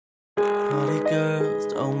All the girls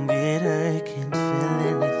don't get hurt, can't feel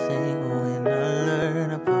anything. When I learn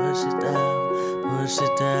to push it down, push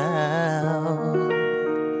it down.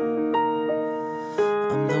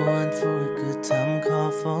 I'm the one for a good time,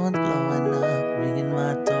 call phones blowing up, ringing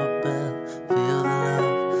my doorbell. Feel the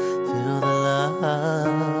love, feel the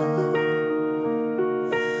love.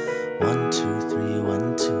 1, 2, 3,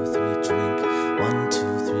 1, 2, 3, drink. 1,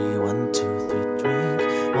 2, 3, 1, 2, 3, drink.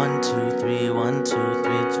 1, 2, 3, 1, 2,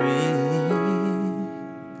 3, drink.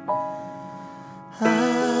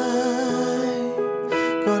 I'm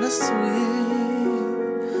gonna swing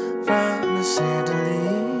from the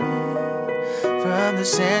chandelier, from the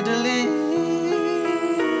chandelier.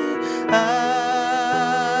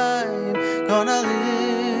 I'm gonna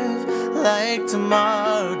live like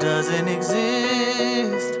tomorrow doesn't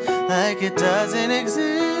exist, like it doesn't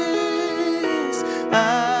exist.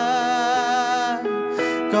 I'm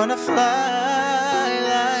gonna fly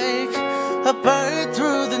like a bird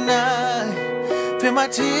through the night, feel my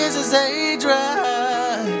tears as they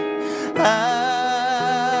dry.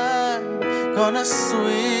 I'm gonna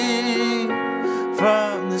swing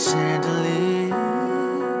from the chandelier,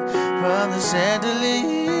 from the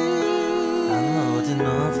chandelier. I'm holding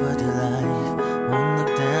on for dear life, won't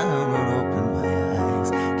look down, won't open my eyes.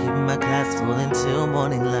 Keep my glass full until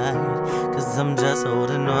morning light, 'cause I'm just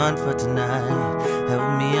holding on for tonight. Help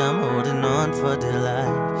me, I'm holding on for dear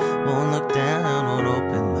life, won't look down, won't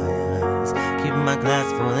open my eyes. Keep my glass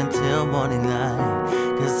full until morning light,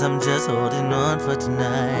 'cause I'm just holding on for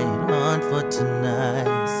tonight, on for tonight.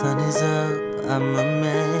 Sun is up, I'm a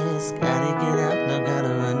mess, gotta get out, now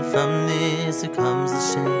gotta run from this. Here comes the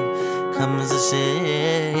shade, comes the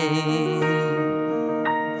shade.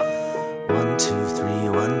 1, 2, 3,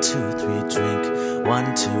 1, 2, 3, drink. 1,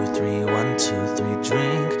 2, 3, 1, 2, 3,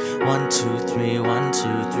 drink. 1, 2, 3, 1,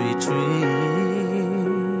 2, 3, drink.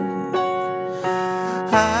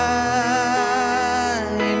 I'm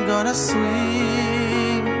gonna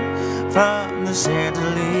swing from the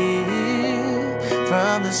chandelier,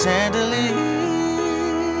 from the chandelier.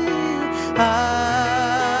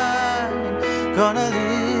 I'm gonna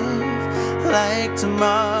live like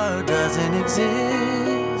tomorrow doesn't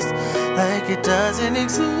exist, like it doesn't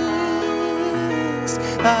exist.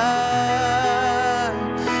 I'm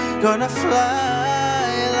gonna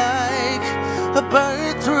fly like a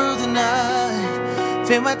bird through the night,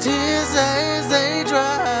 feel my tears as they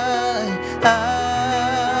dry.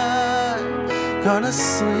 I'm gonna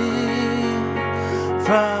swing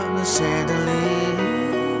from the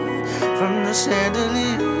chandelier, from the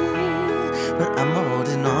chandelier. But I'm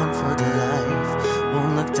holding on for dear life,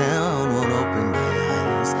 won't look down, won't open my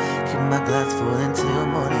eyes. Keep my glass full until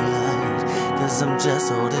morning light, 'cause I'm just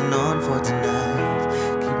holding on for tonight.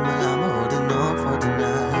 I'm holding on for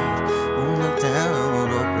tonight, won't look down,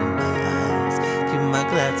 won't open my eyes. Keep my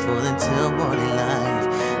glass full until morning light,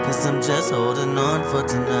 'cause I'm just holding on for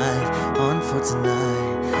tonight, on for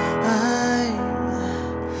tonight. I'm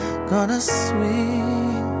gonna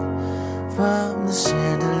swing from the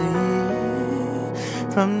chandelier,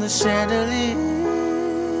 from the chandelier.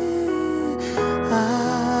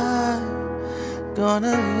 I'm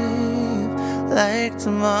gonna live like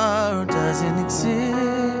tomorrow doesn't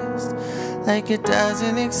exist, like it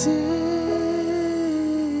doesn't exist.